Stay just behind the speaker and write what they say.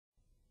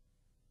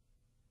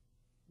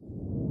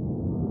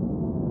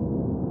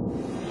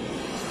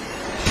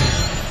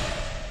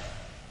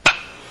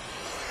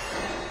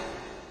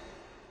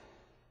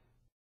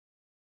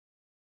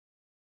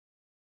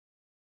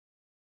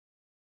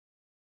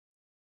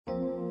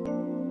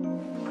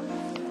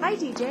Hi,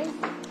 DJ. Are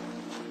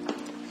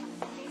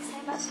you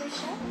excited about today's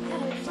show?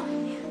 That'll be fun.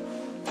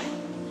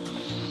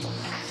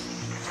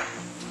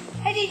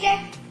 Hey, DJ.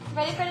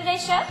 Ready for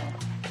today's show?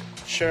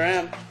 Sure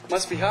am.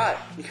 Must be hot.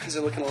 You guys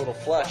are looking a little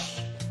flushed.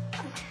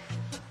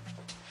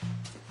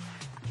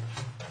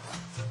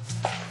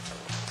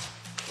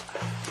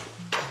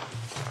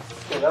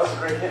 Hey, that was a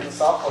great hit in the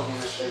softball game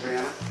yesterday,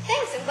 Brianna.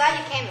 Thanks. I'm glad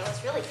you came. It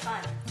was really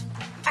fun.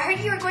 I heard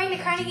you were going to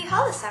Carnegie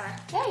Hall this summer.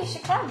 Yeah, you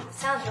should come. It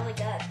sounds really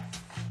good.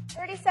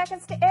 30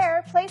 seconds to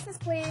air. Places,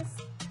 please.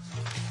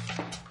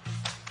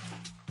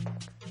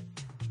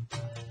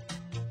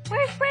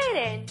 Where's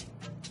Brayden?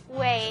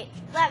 Wait,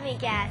 let me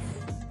guess.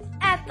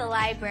 At the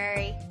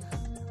library.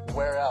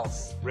 Where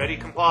else? Ready,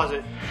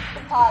 composite.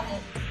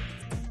 Composite.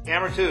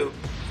 Camera 2.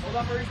 Hold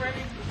on for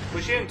reframing.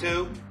 Push in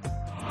 2.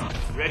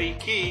 Ready,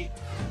 key.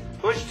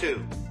 Push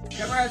 2.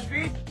 Camera has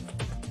speed.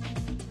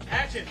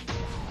 Action.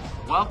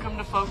 Welcome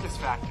to Focus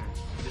Factor,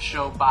 the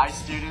show by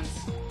students,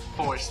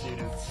 for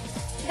students.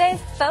 Today's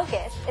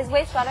focus is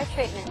wastewater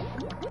treatment.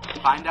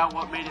 Find out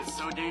what made it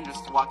so dangerous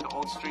to walk the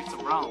old streets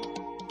of Rome.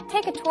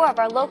 Take a tour of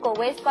our local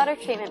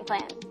wastewater treatment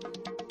plant.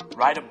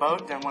 Ride a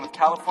boat down one of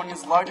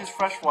California's largest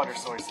freshwater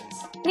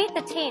sources. Meet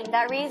the team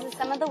that reuses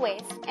some of the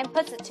waste and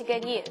puts it to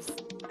good use.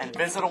 And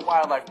visit a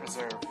wildlife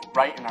preserve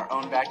right in our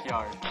own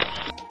backyard.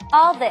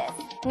 All this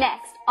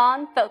next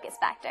on Focus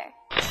Factor.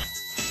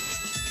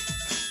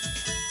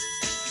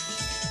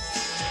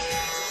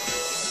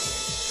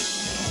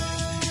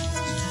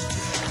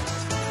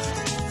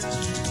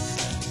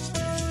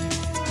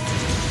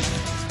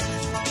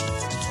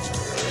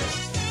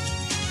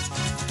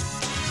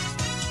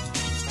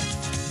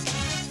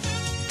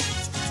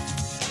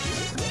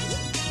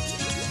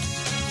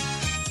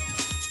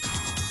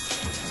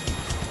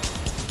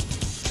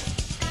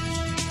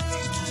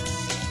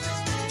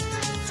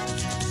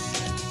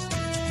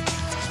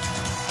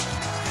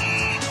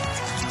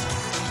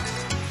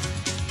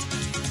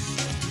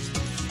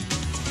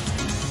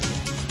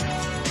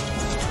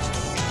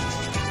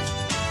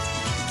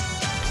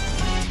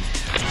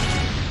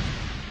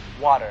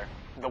 Water,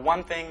 the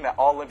one thing that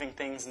all living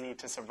things need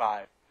to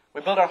survive.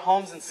 We build our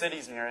homes and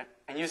cities near it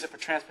and use it for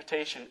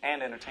transportation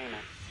and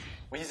entertainment.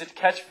 We use it to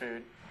catch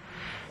food,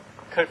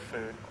 cook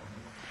food,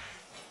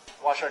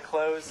 wash our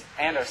clothes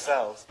and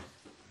ourselves,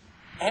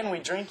 and we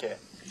drink it.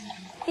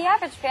 The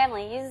average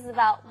family uses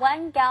about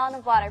 1 gallon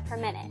of water per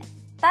minute.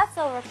 That's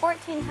over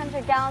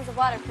 1,400 gallons of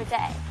water per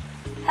day.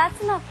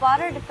 That's enough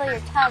water to fill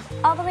your tub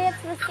all the way up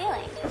to the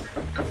ceiling.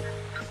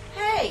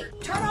 Hey,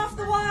 turn off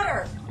the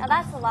water. Now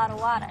that's a lot of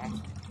water.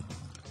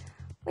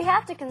 We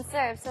have to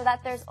conserve so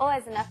that there's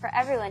always enough for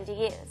everyone to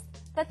use.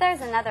 But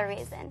there's another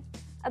reason.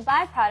 A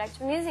byproduct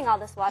from using all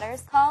this water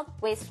is called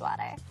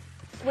wastewater.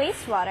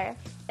 Wastewater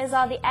is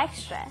all the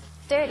extra,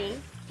 dirty,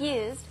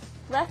 used,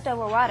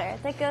 leftover water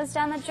that goes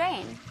down the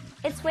drain.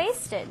 It's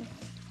wasted.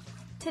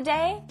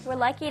 Today, we're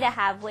lucky to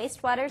have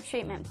wastewater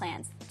treatment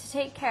plants to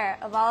take care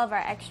of all of our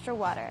extra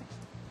water.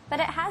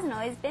 But it hasn't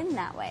always been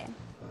that way.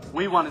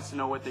 We wanted to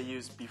know what they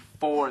used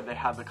before they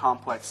had the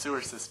complex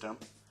sewer system.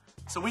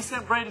 So we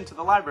sent Brayden to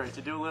the library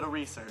to do a little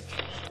research.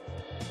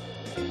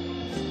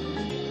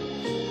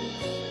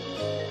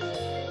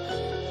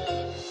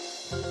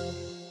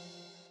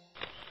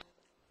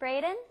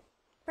 Brayden?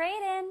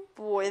 Brayden?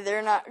 Boy,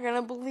 they're not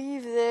gonna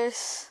believe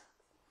this.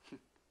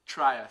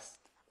 Try us.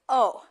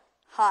 Oh,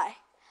 hi.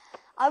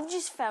 I've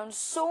just found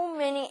so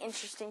many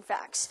interesting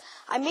facts.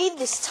 I made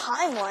this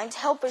timeline to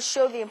help us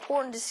show the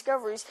important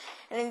discoveries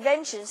and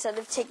inventions that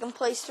have taken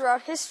place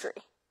throughout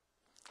history.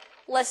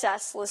 Let's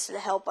ask Lissa to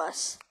help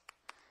us.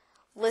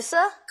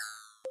 Lissa?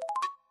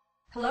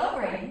 Hello,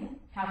 Brayden.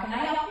 How can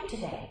I help you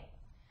today?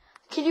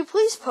 Could you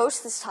please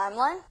post this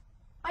timeline?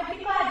 I'd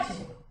be glad to.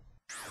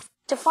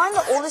 To find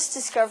the oldest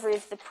discovery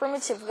of the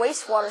primitive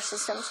wastewater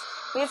systems,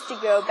 we have to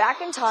go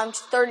back in time to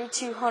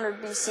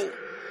 3200 BC.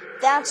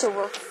 That's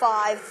over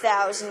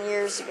 5,000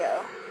 years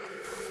ago.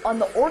 On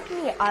the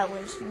Orkney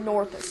Islands,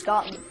 north of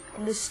Scotland,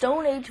 in the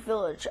Stone Age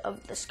village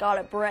of the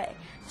Scottish Bray,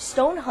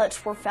 stone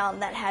huts were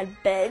found that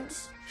had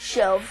beds,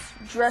 shelves,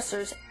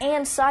 dressers,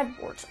 and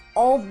sideboards,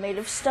 all made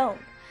of stone.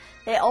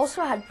 They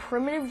also had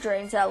primitive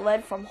drains that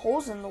led from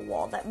holes in the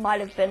wall that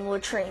might have been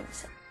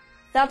latrines.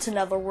 That's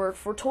another word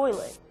for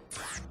toilet.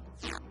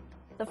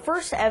 The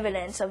first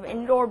evidence of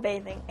indoor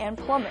bathing and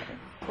plumbing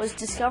was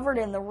discovered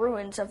in the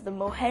ruins of the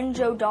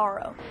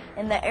Mohenjo-Daro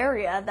in the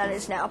area that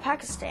is now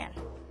Pakistan.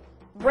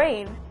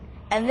 Rain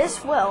and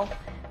this well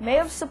may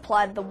have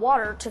supplied the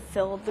water to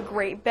fill the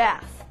Great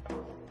Bath.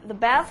 The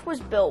bath was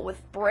built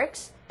with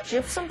bricks,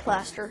 gypsum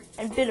plaster,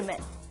 and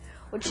bitumen,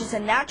 which is a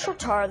natural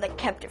tar that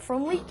kept it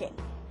from leaking.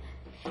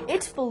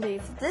 It's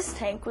believed that this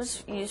tank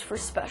was used for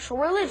special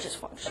religious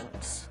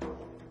functions.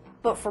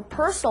 But for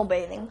personal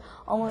bathing,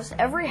 almost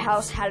every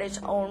house had its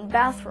own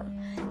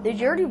bathroom. The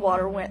dirty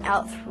water went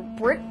out through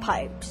brick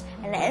pipes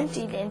and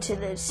emptied into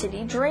the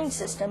city drain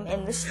system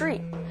in the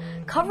street.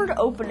 Covered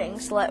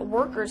openings let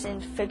workers in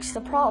to fix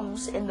the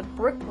problems in the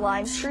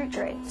brick-lined street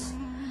drains.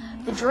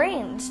 The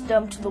drains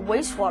dumped the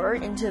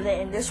wastewater into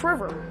the Indus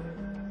River.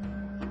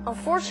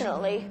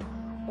 Unfortunately,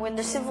 when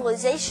the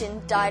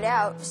civilization died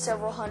out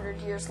several hundred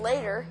years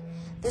later,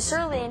 this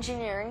early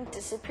engineering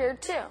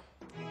disappeared too.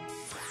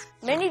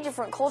 Many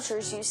different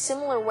cultures use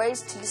similar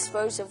ways to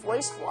dispose of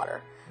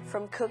wastewater,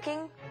 from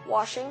cooking,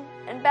 washing,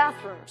 and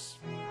bathrooms.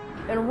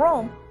 In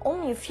Rome,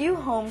 only a few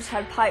homes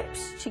had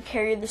pipes to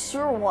carry the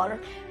sewer water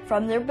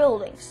from their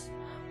buildings.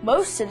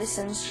 Most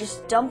citizens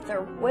just dumped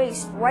their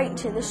waste right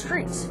into the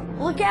streets.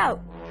 Look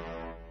out!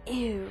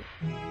 Ew.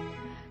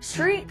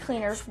 Street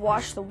cleaners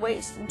washed the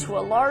waste into a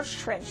large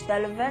trench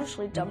that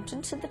eventually dumped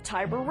into the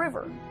Tiber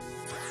River.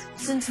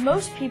 Since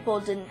most people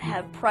didn't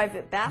have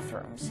private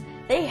bathrooms,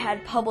 they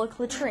had public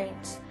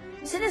latrines.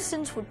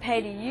 Citizens would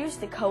pay to use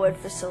the co-ed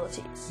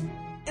facilities.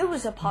 It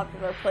was a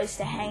popular place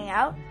to hang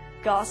out,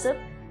 gossip,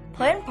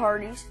 plan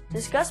parties,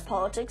 discuss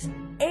politics,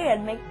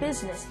 and make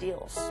business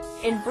deals.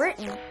 In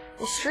Britain,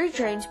 the street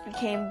drains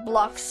became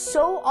blocked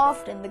so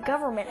often the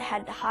government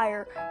had to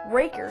hire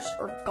rakers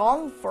or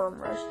gong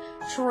farmers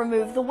to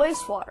remove the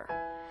wastewater.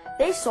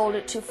 They sold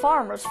it to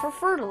farmers for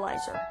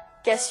fertilizer.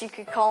 Guess you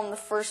could call them the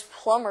first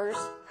plumbers.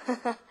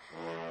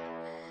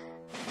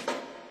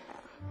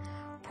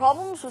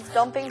 Problems with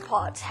dumping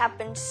pots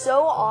happened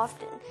so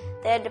often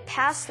they had to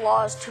pass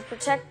laws to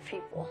protect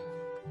people.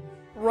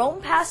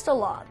 Rome passed a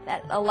law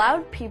that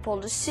allowed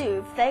people to sue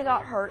if they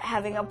got hurt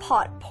having a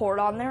pot poured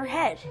on their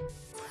head.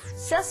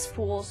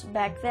 Cesspools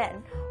back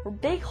then were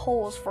big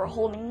holes for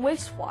holding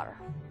wastewater,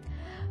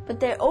 but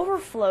they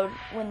overflowed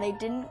when they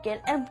didn't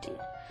get emptied.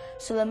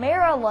 So the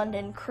mayor of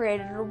London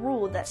created a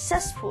rule that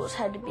cesspools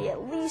had to be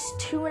at least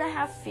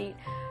 2.5 feet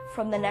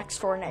from the next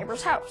door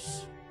neighbor's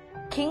house.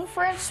 King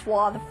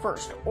Francois I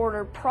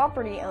ordered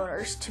property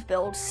owners to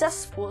build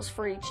cesspools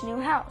for each new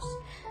house.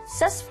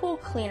 Cesspool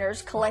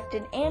cleaners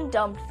collected and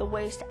dumped the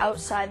waste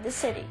outside the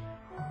city.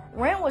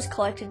 Rent was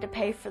collected to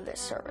pay for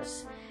this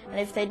service, and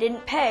if they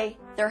didn't pay,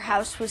 their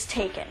house was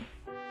taken.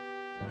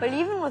 But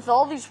even with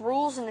all these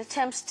rules and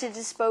attempts to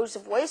dispose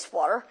of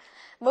wastewater,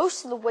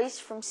 most of the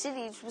waste from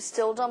cities was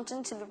still dumped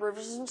into the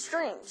rivers and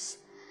streams.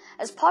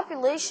 As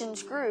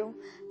populations grew,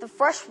 the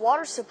fresh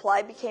water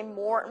supply became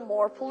more and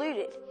more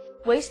polluted.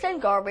 Waste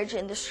and garbage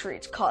in the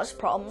streets caused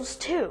problems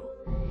too.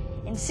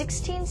 In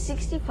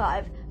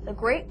 1665, the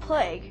Great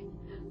Plague,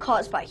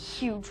 caused by a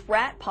huge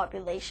rat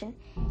population,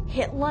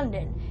 hit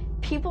London.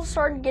 People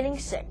started getting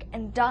sick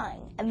and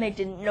dying, and they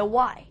didn't know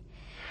why.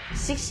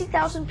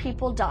 60,000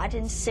 people died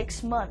in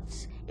 6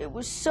 months. It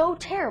was so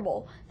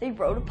terrible, they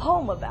wrote a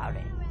poem about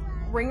it.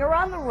 Ring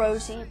around the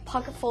rosy,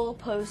 pocket full of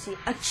posy,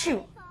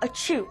 achoo,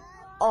 achoo,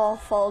 all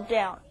fall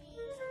down.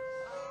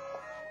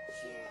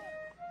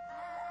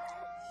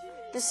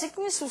 The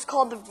sickness was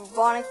called the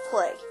bubonic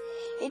plague.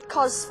 It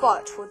caused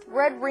spots with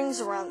red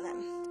rings around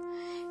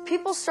them.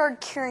 People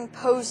started carrying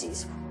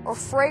posies or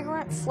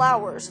fragrant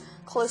flowers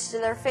close to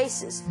their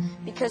faces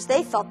because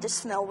they thought the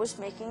smell was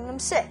making them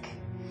sick.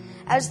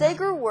 As they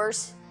grew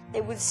worse,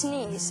 they would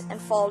sneeze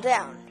and fall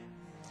down.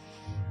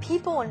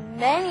 People in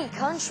many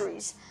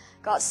countries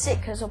got sick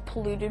because of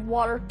polluted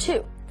water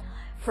too.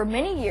 For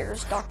many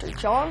years, Dr.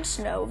 John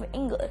Snow of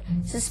England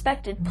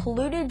suspected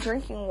polluted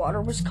drinking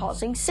water was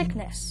causing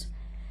sickness.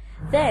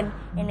 Then,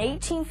 in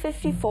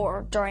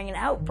 1854, during an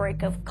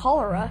outbreak of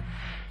cholera,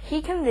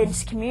 he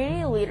convinced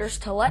community leaders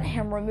to let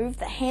him remove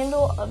the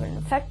handle of an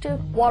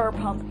effective water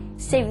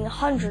pump, saving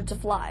hundreds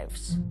of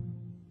lives.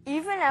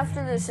 Even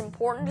after this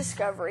important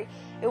discovery,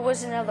 it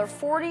was another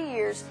 40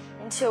 years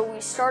until we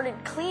started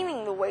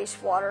cleaning the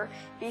wastewater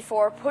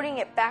before putting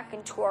it back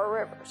into our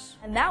rivers.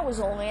 And that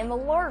was only in the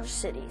large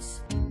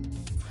cities.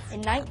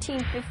 In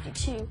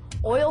 1952,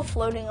 oil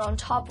floating on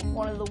top of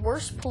one of the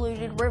worst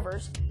polluted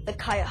rivers, the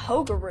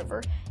Cuyahoga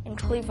River in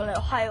Cleveland,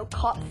 Ohio,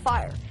 caught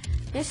fire.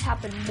 This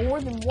happened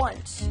more than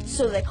once,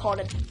 so they called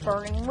it the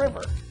Burning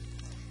River.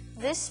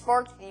 This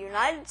sparked the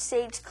United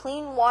States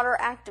Clean Water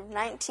Act of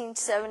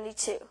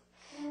 1972.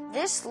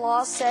 This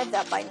law said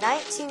that by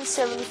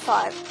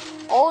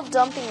 1975, all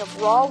dumping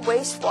of raw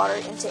wastewater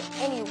into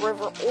any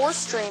river or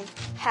stream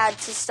had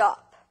to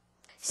stop.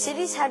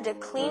 Cities had to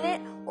clean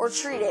it or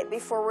treat it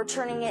before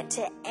returning it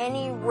to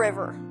any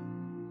river.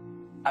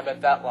 I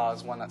bet that law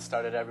is one that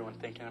started everyone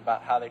thinking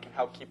about how they can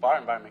help keep our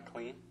environment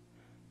clean.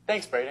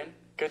 Thanks, Braden.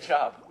 Good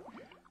job.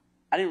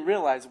 I didn't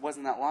realize it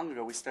wasn't that long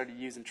ago we started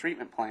using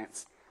treatment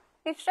plants.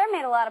 We've sure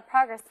made a lot of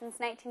progress since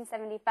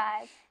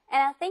 1975,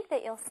 and I think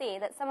that you'll see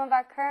that some of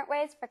our current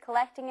ways for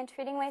collecting and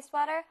treating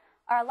wastewater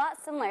are a lot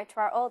similar to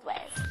our old ways.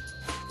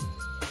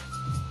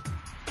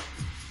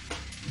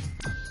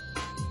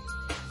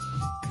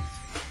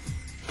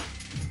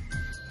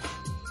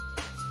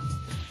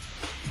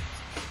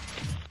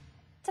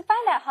 To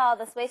find out how all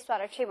this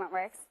wastewater treatment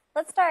works,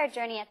 let's start our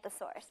journey at the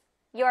source,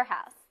 your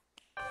house.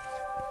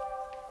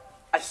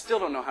 I still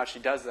don't know how she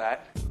does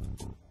that.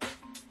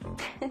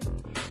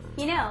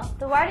 You know,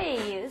 the water you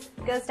use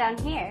goes down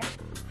here,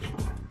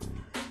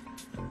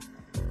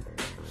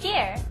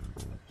 here,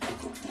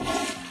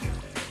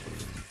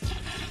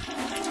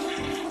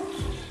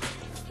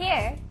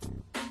 here,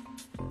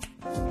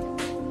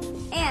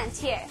 and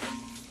here.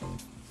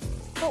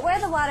 But where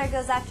the water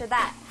goes after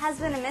that has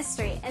been a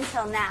mystery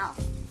until now.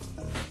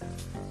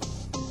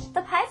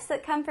 pipes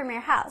that come from your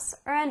house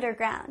are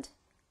underground.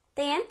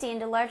 They empty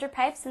into larger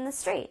pipes in the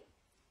street.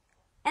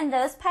 And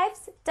those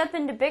pipes dump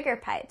into bigger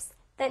pipes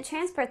that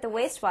transport the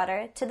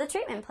wastewater to the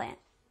treatment plant.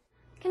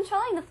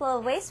 Controlling the flow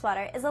of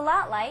wastewater is a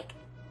lot like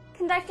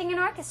conducting an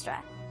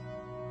orchestra.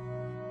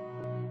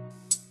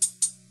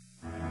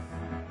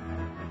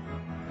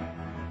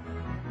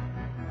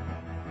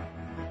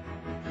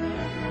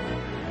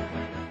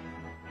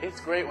 It's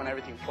great when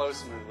everything flows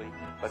smoothly,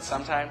 but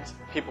sometimes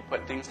people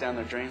put things down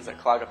their drains that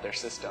clog up their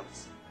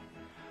systems.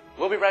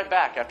 We'll be right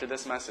back after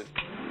this message.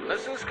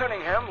 Mrs.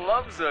 Cunningham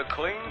loves a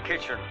clean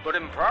kitchen, but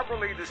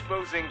improperly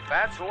disposing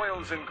fats,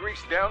 oils, and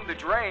grease down the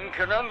drain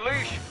can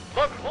unleash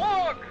the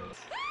clog!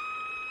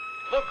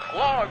 The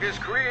clog is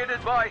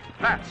created by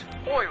fats,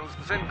 oils,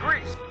 and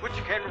grease, which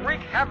can wreak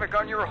havoc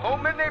on your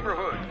home and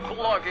neighborhood,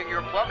 clogging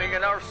your plumbing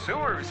and our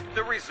sewers.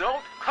 The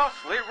result?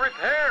 Costly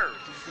repairs.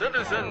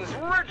 Citizens,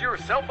 rid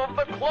yourself of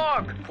the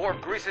clog. Pour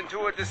grease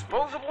into a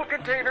disposable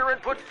container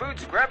and put food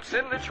scraps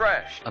in the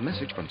trash. A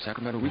message from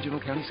Sacramento Regional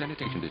County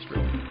Sanitation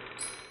District.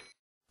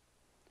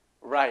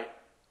 Right.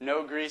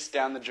 No grease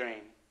down the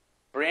drain.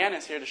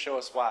 Brianna's here to show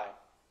us why.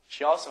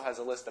 She also has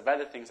a list of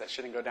other things that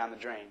shouldn't go down the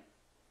drain.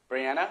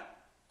 Brianna?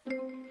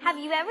 Have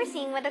you ever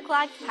seen what a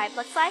clogged pipe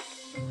looks like?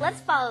 Let's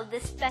follow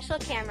this special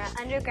camera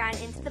underground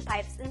into the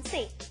pipes and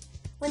see.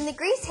 When the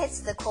grease hits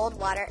the cold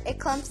water, it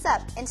clumps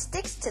up and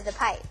sticks to the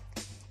pipe.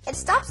 It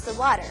stops the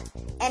water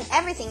and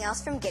everything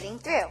else from getting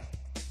through.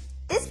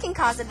 This can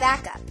cause a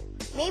backup,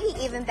 maybe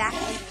even back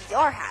into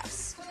your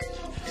house.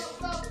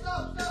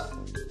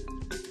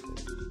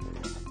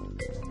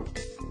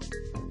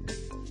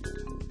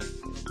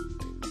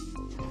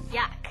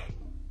 Yuck.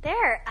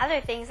 There are other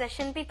things that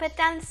shouldn't be put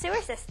down the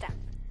sewer system,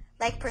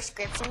 like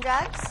prescription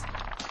drugs,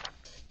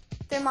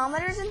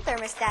 thermometers and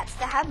thermostats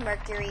that have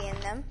mercury in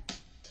them,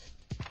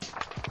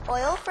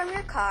 oil from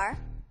your car,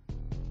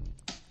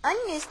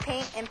 unused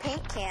paint and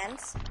paint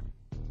cans,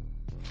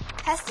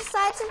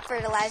 pesticides and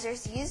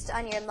fertilizers used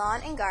on your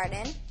lawn and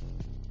garden,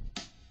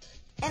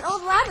 and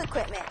old lab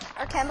equipment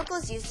or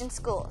chemicals used in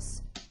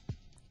schools.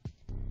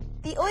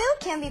 The oil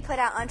can be put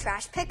out on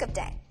trash pickup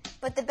day,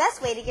 but the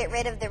best way to get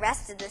rid of the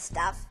rest of this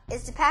stuff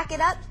is to pack it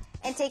up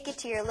and take it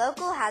to your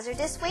local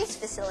hazardous waste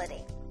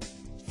facility.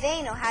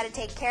 They know how to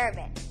take care of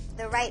it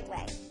the right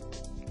way.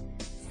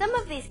 Some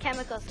of these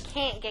chemicals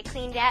can't get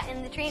cleaned out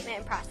in the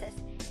treatment process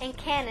and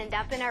can end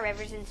up in our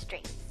rivers and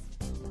streams.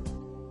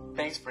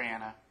 Thanks,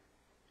 Brianna.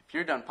 If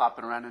you're done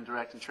popping around and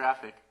directing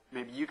traffic,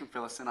 maybe you can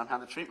fill us in on how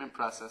the treatment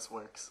process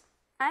works.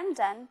 I'm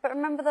done, but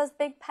remember those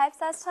big pipes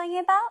I was telling you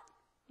about?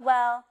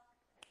 Well,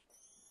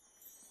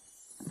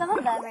 some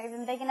of them are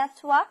even big enough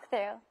to walk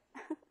through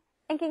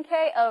and can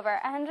carry over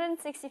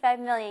 165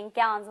 million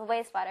gallons of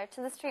wastewater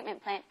to this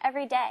treatment plant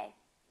every day.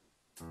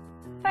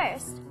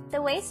 First, the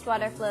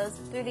wastewater flows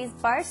through these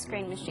bar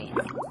screen machines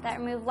that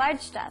remove large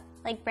stuff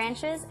like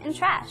branches and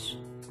trash.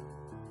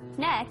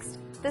 Next,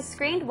 the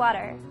screened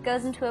water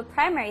goes into a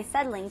primary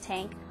settling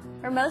tank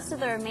where most of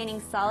the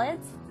remaining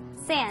solids,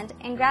 sand,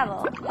 and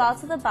gravel fall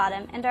to the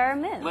bottom and are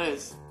removed.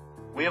 Liz,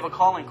 we have a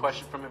call-in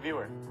question from a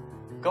viewer.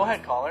 Go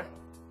ahead, caller.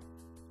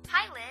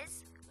 Hi,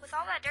 Liz. With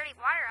all that dirty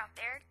water out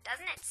there,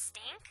 doesn't it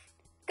stink?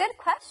 Good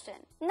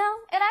question. No,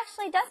 it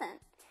actually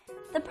doesn't.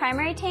 The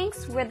primary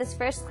tanks where this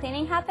first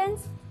cleaning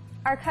happens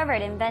are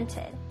covered and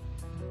vented.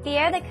 The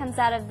air that comes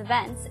out of the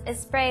vents is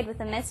sprayed with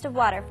a mist of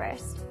water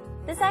first.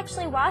 This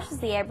actually washes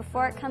the air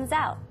before it comes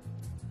out.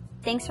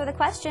 Thanks for the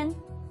question.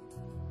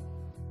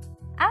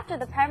 After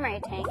the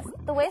primary tanks,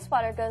 the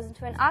wastewater goes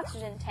into an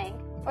oxygen tank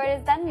where it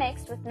is then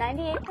mixed with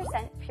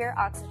 98% pure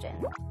oxygen.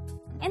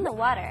 In the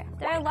water,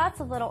 there are lots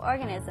of little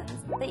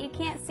organisms that you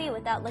can't see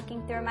without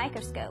looking through a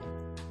microscope.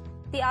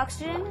 The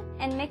oxygen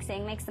and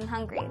mixing makes them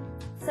hungry,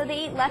 so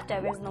they eat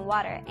leftovers in the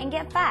water and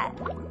get fat.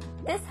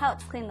 This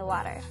helps clean the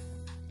water.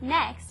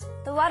 Next,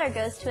 the water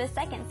goes to a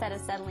second set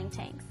of settling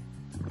tanks.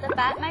 The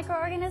fat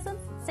microorganisms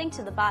sink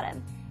to the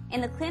bottom,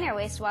 and the cleaner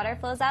wastewater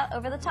flows out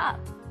over the top.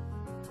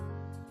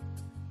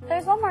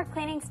 There's one more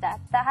cleaning step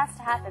that has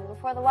to happen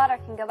before the water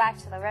can go back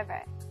to the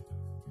river.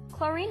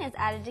 Chlorine is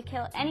added to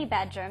kill any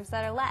bad germs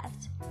that are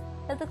left,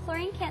 but the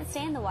chlorine can't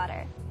stay in the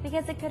water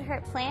because it could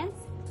hurt plants,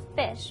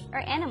 fish, or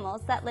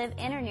animals that live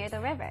in or near the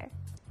river.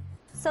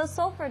 So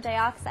sulfur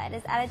dioxide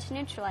is added to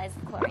neutralize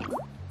the chlorine,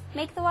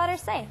 make the water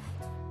safe.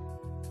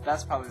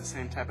 That's probably the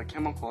same type of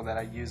chemical that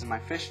I use in my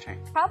fish tank.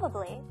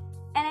 Probably.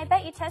 And I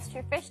bet you test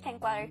your fish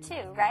tank water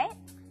too, right?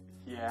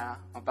 Yeah,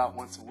 about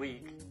once a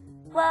week.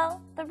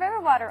 Well, the river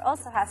water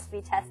also has to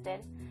be tested.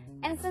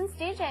 And since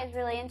DJ is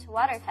really into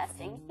water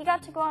testing, he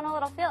got to go on a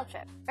little field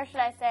trip. Or should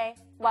I say,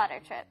 water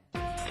trip.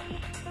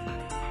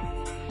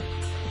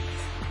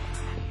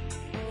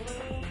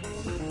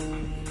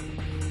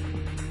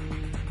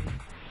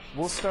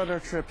 We'll start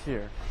our trip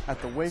here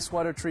at the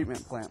Wastewater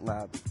Treatment Plant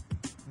Lab.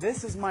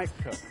 This is Mike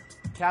Cook,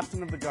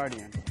 captain of the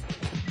Guardian.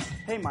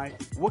 Hey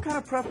Mike, what kind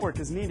of prep work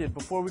is needed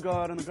before we go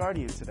out on the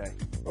Guardian today?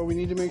 Well, we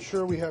need to make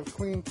sure we have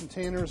clean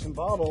containers and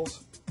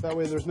bottles. That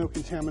way there's no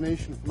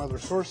contamination from other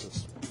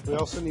sources. We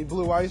also need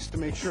blue ice to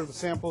make sure the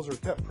samples are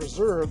kept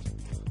preserved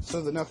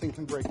so that nothing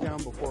can break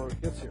down before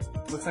it gets here.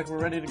 Looks like we're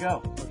ready to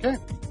go. Okay,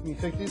 can you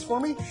take these for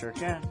me? Sure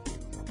can.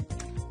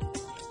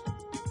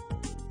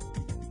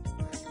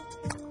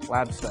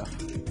 Lab stuff.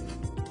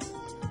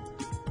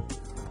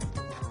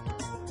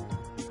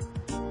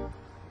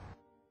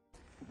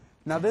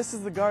 Now this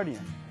is the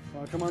Guardian.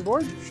 Want to come on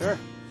board? Sure.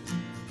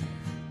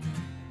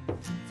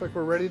 Looks like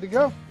we're ready to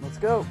go. Let's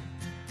go.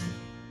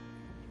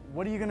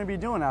 What are you going to be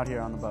doing out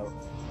here on the boat?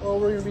 Well,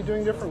 we're going to be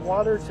doing different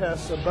water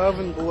tests above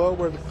and below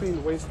where the clean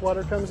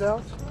wastewater comes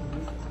out.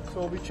 So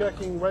we'll be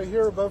checking right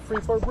here above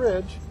Freeport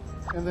Bridge,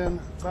 and then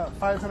about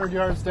 500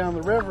 yards down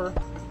the river,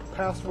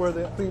 past where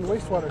the clean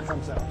wastewater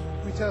comes out.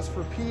 We test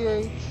for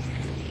pH.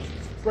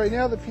 Right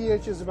now the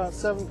pH is about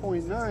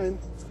 7.9,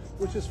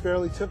 which is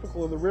fairly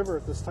typical of the river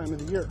at this time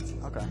of the year.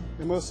 Okay.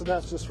 And most of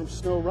that's just from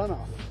snow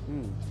runoff.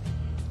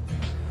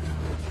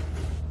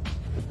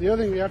 The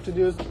other thing we have to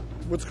do is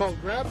what's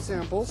called grab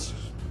samples.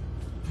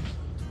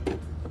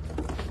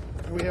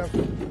 And we have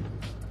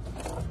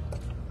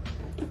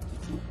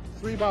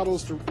 3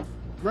 bottles to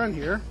run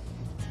here.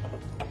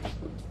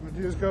 What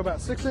we do is go about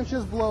 6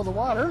 inches below the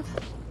water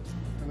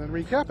and then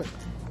recap it.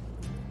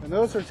 And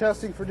those are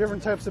testing for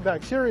different types of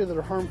bacteria that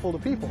are harmful to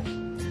people.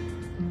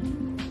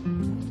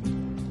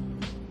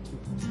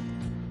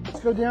 Let's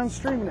go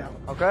downstream now.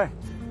 Okay.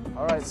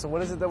 All right, so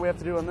what is it that we have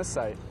to do on this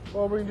site?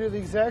 Well, we're going to do the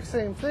exact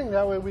same thing.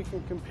 That way we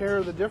can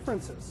compare the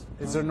differences.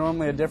 Is there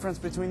normally a difference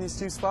between these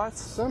two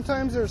spots?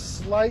 Sometimes there's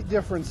slight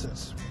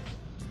differences.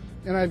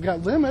 And I've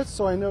got limits,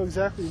 so I know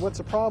exactly what's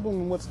a problem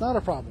and what's not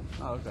a problem.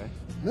 Oh, okay.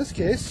 In this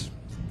case,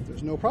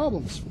 there's no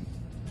problems.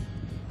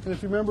 And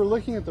if you remember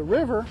looking at the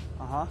river,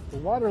 the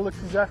water looks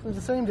exactly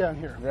the same down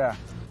here. Yeah.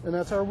 And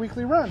that's our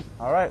weekly run.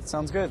 All right,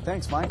 sounds good.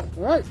 Thanks, Mike.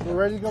 All right, we're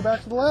ready to go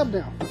back to the lab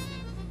now.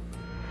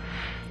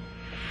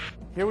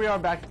 Here we are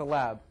back at the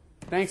lab.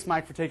 Thanks,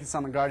 Mike, for taking us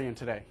on the Guardian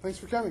today. Thanks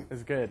for coming.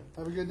 It's good.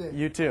 Have a good day.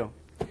 You too.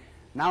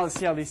 Now let's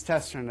see how these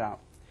tests turned out.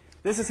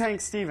 This is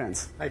Hank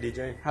Stevens. Hi,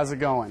 DJ. How's it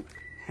going?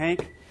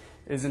 Hank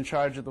is in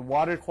charge of the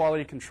water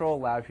quality control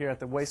lab here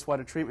at the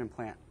wastewater treatment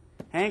plant.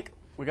 Hank,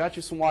 we got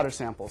you some water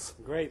samples.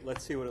 Great.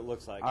 Let's see what it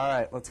looks like. All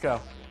right, let's go.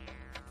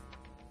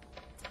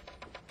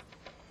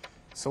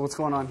 So what's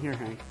going on here,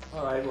 Hank?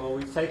 All right. Well,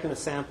 we've taken a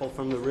sample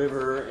from the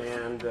river,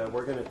 and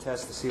we're going to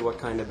test to see what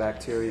kind of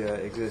bacteria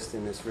exist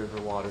in this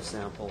river water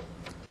sample.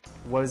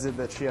 What is it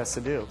that she has to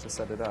do to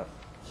set it up?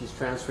 She's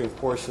transferring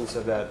portions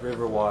of that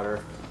river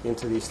water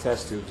into these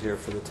test tubes here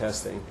for the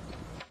testing.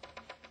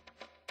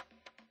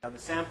 Now, the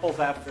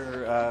samples,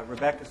 after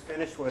Rebecca's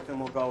finished with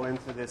them, will go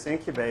into this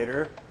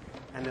incubator,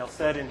 and they'll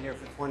set in here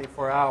for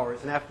 24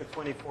 hours. And after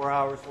 24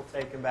 hours, we'll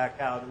take them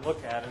back out and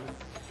look at them,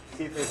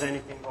 see if there's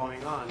anything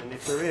going on. And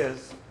if there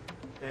is,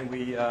 then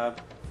we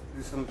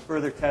do some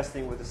further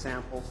testing with the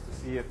samples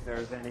to see if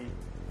there's any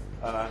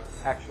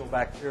actual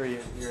bacteria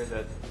in here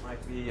that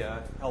might be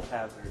a health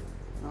hazard.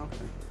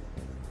 Okay.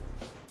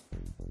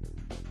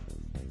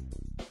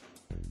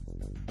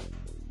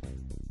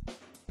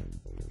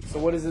 So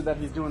what is it that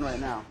he's doing right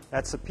now?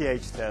 That's a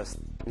pH test.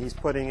 He's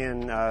putting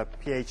in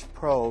pH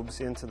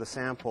probes into the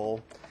sample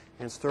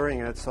and stirring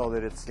it so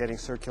that it's getting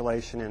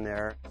circulation in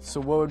there. So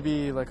what would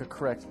be like a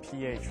correct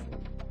pH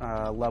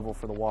level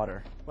for the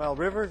water? Well,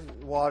 river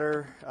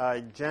water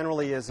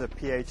generally is a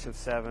pH of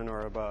 7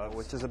 or above,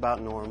 which is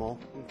about normal.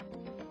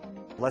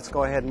 Let's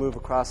go ahead and move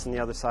across on the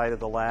other side of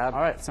the lab.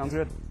 All right, sounds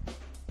good.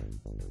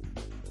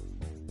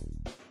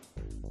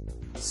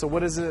 So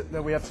what is it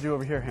that we have to do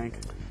over here, Hank?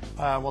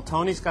 Well,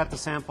 Tony's got the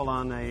sample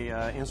on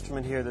an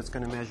instrument here that's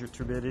going to measure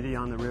turbidity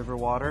on the river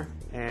water.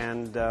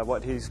 And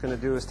what he's going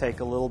to do is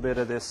take a little bit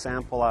of this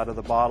sample out of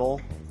the bottle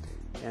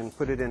and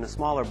put it in a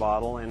smaller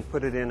bottle and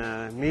put it in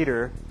a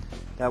meter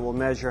that will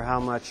measure how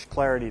much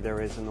clarity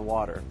there is in the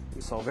water.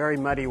 So very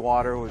muddy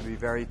water would be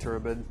very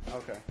turbid.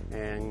 Okay.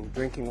 And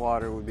drinking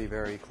water would be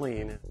very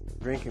clean.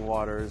 Drinking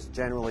water is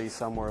generally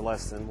somewhere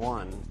less than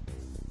 1.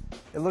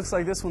 It looks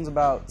like this one's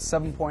about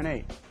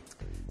 7.8.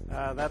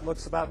 That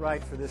looks about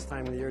right for this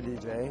time of the year,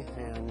 DJ,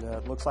 and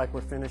it looks like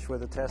we're finished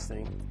with the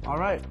testing. All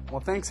right.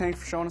 Well, thanks, Hank,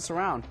 for showing us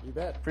around. You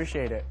bet.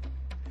 Appreciate it.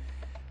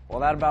 Well,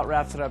 that about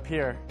wraps it up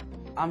here.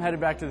 I'm headed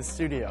back to the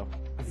studio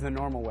the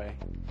normal way,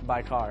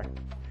 by car.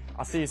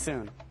 I'll see you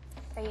soon.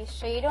 Are you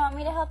sure you don't want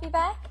me to help you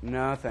back?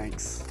 No,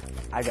 thanks.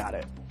 I got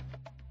it.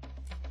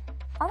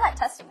 All that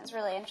testing is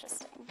really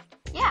interesting.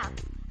 Yeah,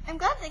 I'm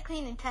glad they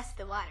clean and test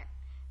the water,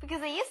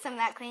 because I use some of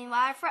that clean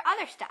water for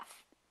other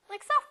stuff,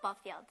 like softball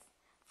fields.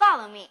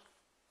 Follow me.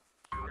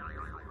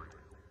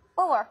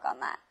 We'll work on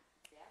that.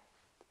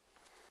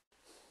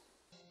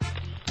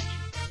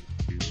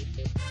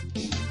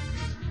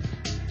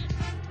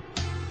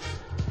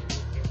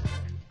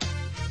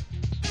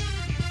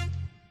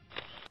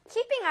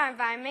 Keeping our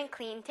environment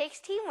clean takes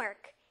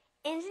teamwork.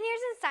 Engineers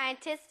and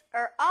scientists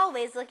are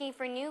always looking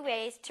for new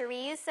ways to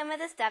reuse some of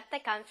the stuff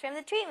that comes from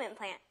the treatment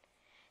plant.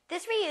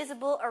 This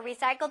reusable or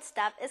recycled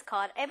stuff is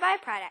called a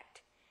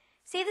byproduct.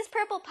 See this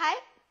purple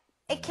pipe?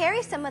 It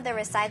carries some of the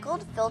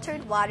recycled,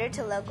 filtered water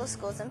to local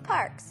schools and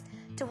parks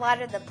to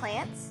water the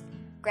plants,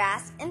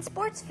 grass, and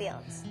sports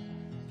fields.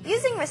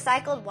 Using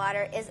recycled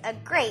water is a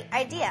great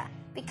idea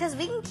because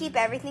we can keep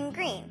everything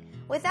green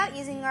without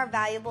using our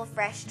valuable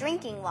fresh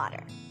drinking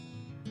water.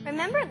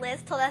 Remember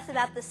Liz told us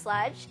about the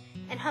sludge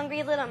and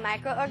hungry little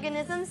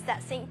microorganisms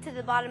that sink to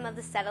the bottom of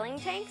the settling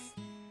tanks?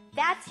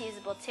 That's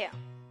usable too.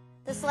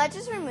 The sludge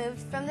is removed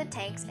from the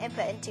tanks and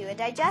put into a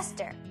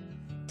digester.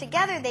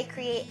 Together they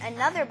create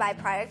another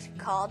byproduct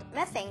called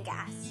methane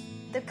gas.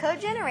 The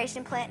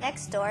cogeneration plant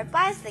next door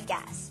buys the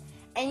gas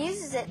and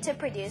uses it to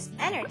produce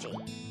energy,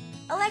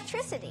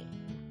 electricity,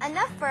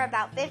 enough for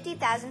about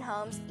 50,000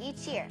 homes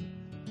each year,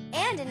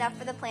 and enough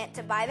for the plant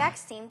to buy back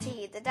steam to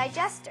heat the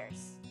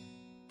digesters.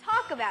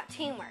 Talk about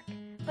teamwork,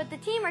 but the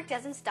teamwork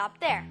doesn't stop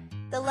there.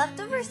 The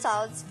leftover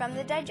solids from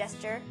the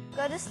digester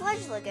go to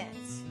sludge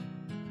lagoons.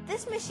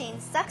 This machine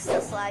sucks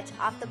the sludge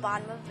off the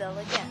bottom of the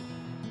lagoon.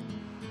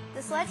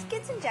 The sludge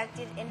gets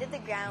injected into the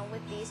ground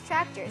with these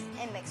tractors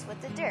and mixed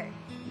with the dirt.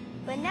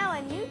 But now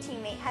a new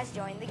teammate has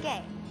joined the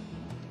game.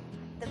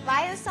 The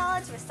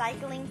Biosolids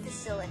Recycling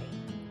Facility.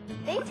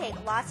 They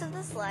take lots of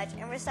the sludge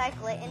and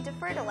recycle it into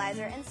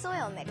fertilizer and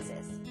soil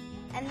mixes.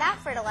 And that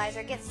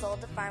fertilizer gets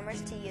sold to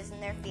farmers to use in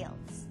their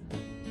fields.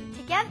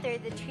 Together,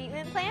 the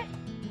treatment plant,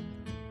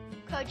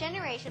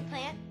 cogeneration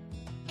plant,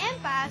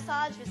 and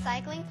biosolids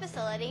recycling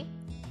facility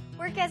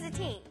work as a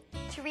team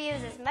to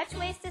reuse as much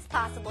waste as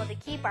possible to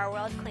keep our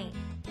world clean.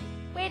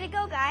 Way to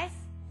go, guys!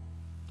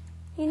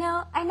 You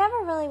know, I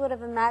never really would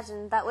have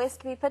imagined that waste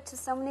could be put to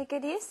so many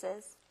good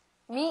uses.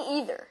 Me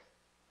either.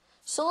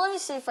 So let me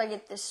see if I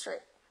get this straight.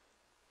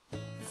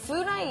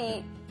 Food I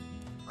eat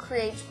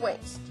creates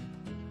waste,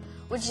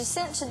 which is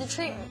sent to the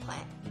treatment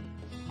plant.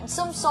 And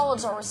some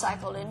solids are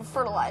recycled into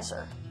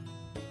fertilizer,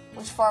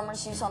 which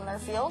farmers use on their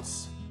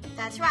fields.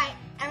 That's right,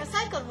 and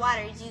recycled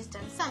water is used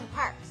in some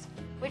parks,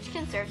 which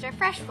conserves our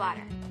fresh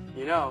water.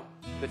 You know,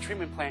 the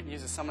treatment plant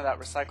uses some of that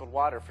recycled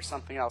water for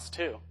something else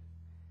too,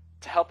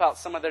 to help out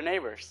some of their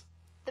neighbors.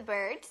 The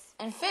birds.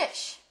 And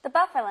fish. The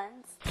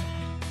bufferlands.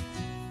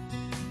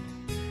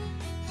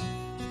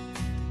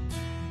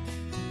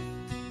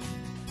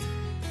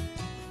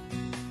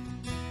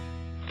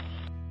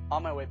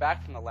 On my way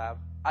back from the lab,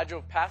 I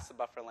drove past the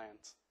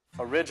bufferlands.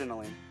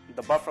 Originally,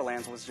 the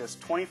bufferlands was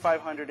just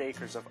 2,500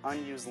 acres of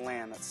unused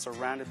land that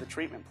surrounded the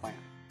treatment plant.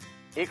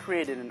 It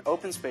created an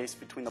open space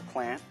between the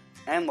plant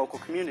and local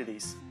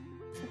communities.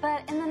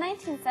 But in the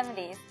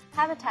 1970s,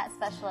 habitat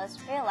specialists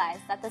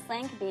realized that this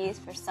land could be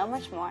used for so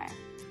much more.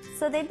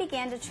 So they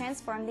began to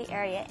transform the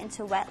area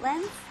into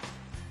wetlands,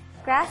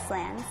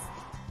 grasslands,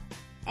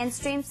 and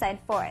streamside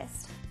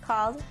forest,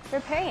 called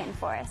riparian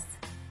forests.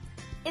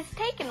 It's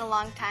taken a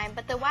long time,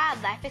 but the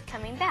wildlife is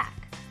coming back.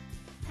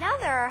 Now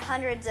there are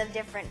hundreds of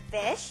different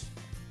fish,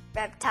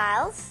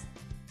 reptiles,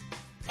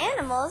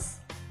 animals,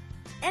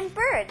 and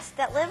birds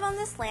that live on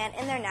this land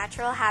in their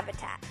natural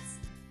habitats.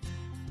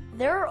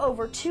 There are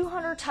over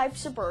 200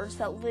 types of birds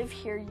that live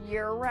here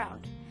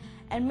year-round,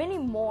 and many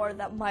more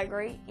that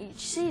migrate each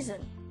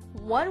season.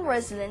 One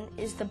resident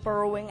is the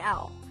burrowing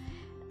owl.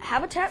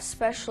 Habitat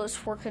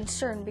specialists were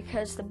concerned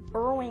because the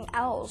burrowing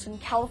owls in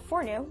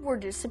California were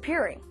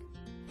disappearing.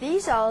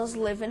 These owls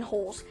live in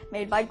holes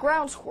made by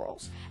ground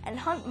squirrels and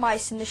hunt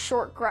mice in the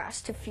short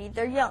grass to feed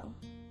their young.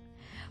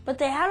 But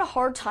they had a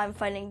hard time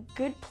finding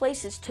good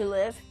places to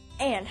live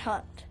and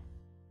hunt.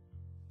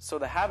 So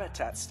the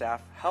habitat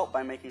staff helped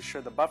by making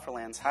sure the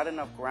bufferlands had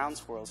enough ground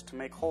squirrels to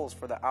make holes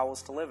for the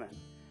owls to live in.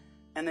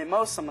 And they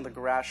mowed some of the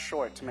grass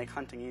short to make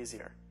hunting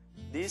easier.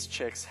 These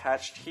chicks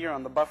hatched here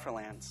on the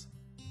bufferlands.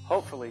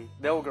 Hopefully,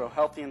 they will grow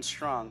healthy and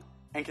strong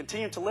and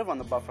continue to live on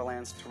the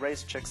bufferlands to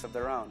raise chicks of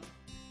their own.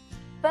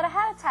 But a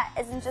habitat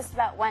isn't just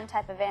about one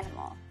type of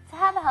animal. To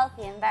have a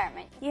healthy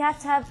environment, you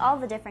have to have all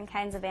the different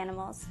kinds of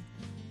animals.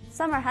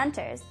 Some are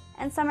hunters,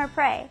 and some are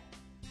prey,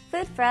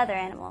 food for other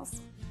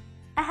animals.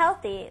 A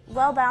healthy,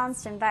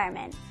 well-balanced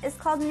environment is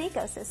called an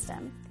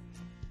ecosystem,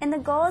 and the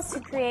goal is to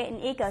create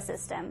an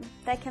ecosystem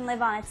that can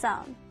live on its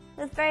own,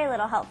 with very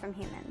little help from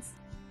humans.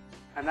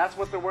 And that's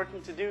what they're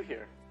working to do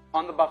here,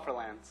 on the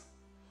bufferlands.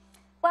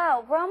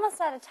 Wow, we're almost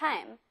out of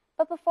time.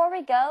 But before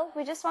we go,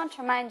 we just want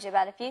to remind you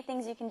about a few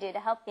things you can do to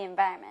help the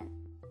environment.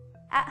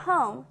 At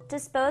home,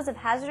 dispose of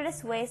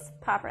hazardous waste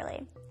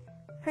properly.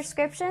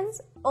 Prescriptions,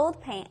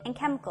 old paint, and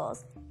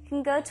chemicals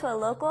can go to a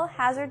local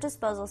hazard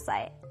disposal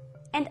site,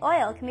 and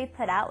oil can be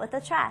put out with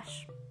the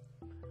trash.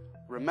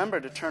 Remember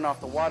to turn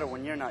off the water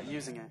when you're not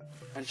using it,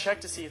 and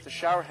check to see if the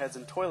shower heads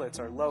and toilets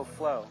are low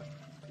flow.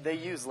 They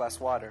use less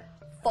water.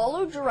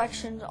 Follow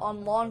directions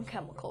on lawn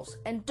chemicals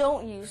and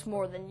don't use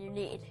more than you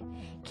need.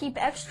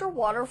 Keep extra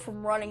water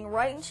from running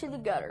right into the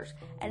gutters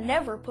and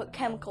never put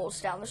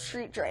chemicals down the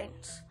street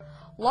drains.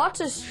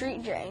 Lots of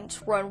street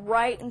drains run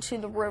right into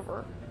the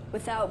river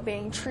without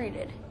being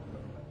treated.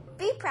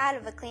 Be proud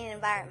of a clean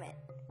environment.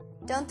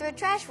 Don't throw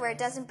trash where it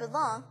doesn't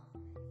belong.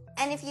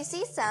 And if you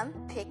see some,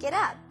 pick it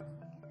up.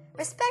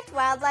 Respect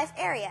wildlife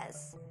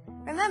areas.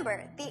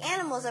 Remember, the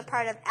animals are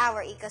part of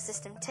our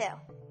ecosystem too.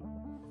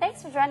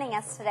 Thanks for joining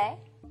us today.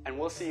 And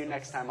we'll see you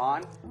next time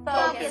on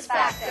Focus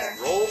Factor.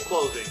 Roll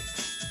closing.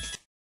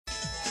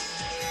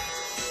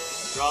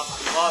 Drop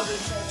the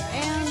closet.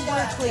 And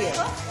we're clear.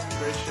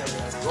 Great show,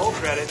 guys. Roll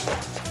credits.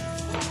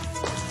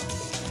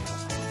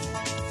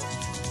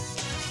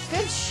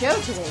 Good show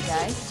today,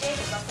 guys.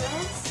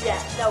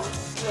 Yeah, that was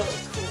really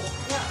cool.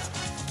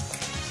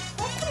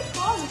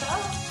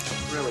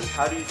 Really,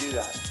 how do you do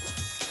that?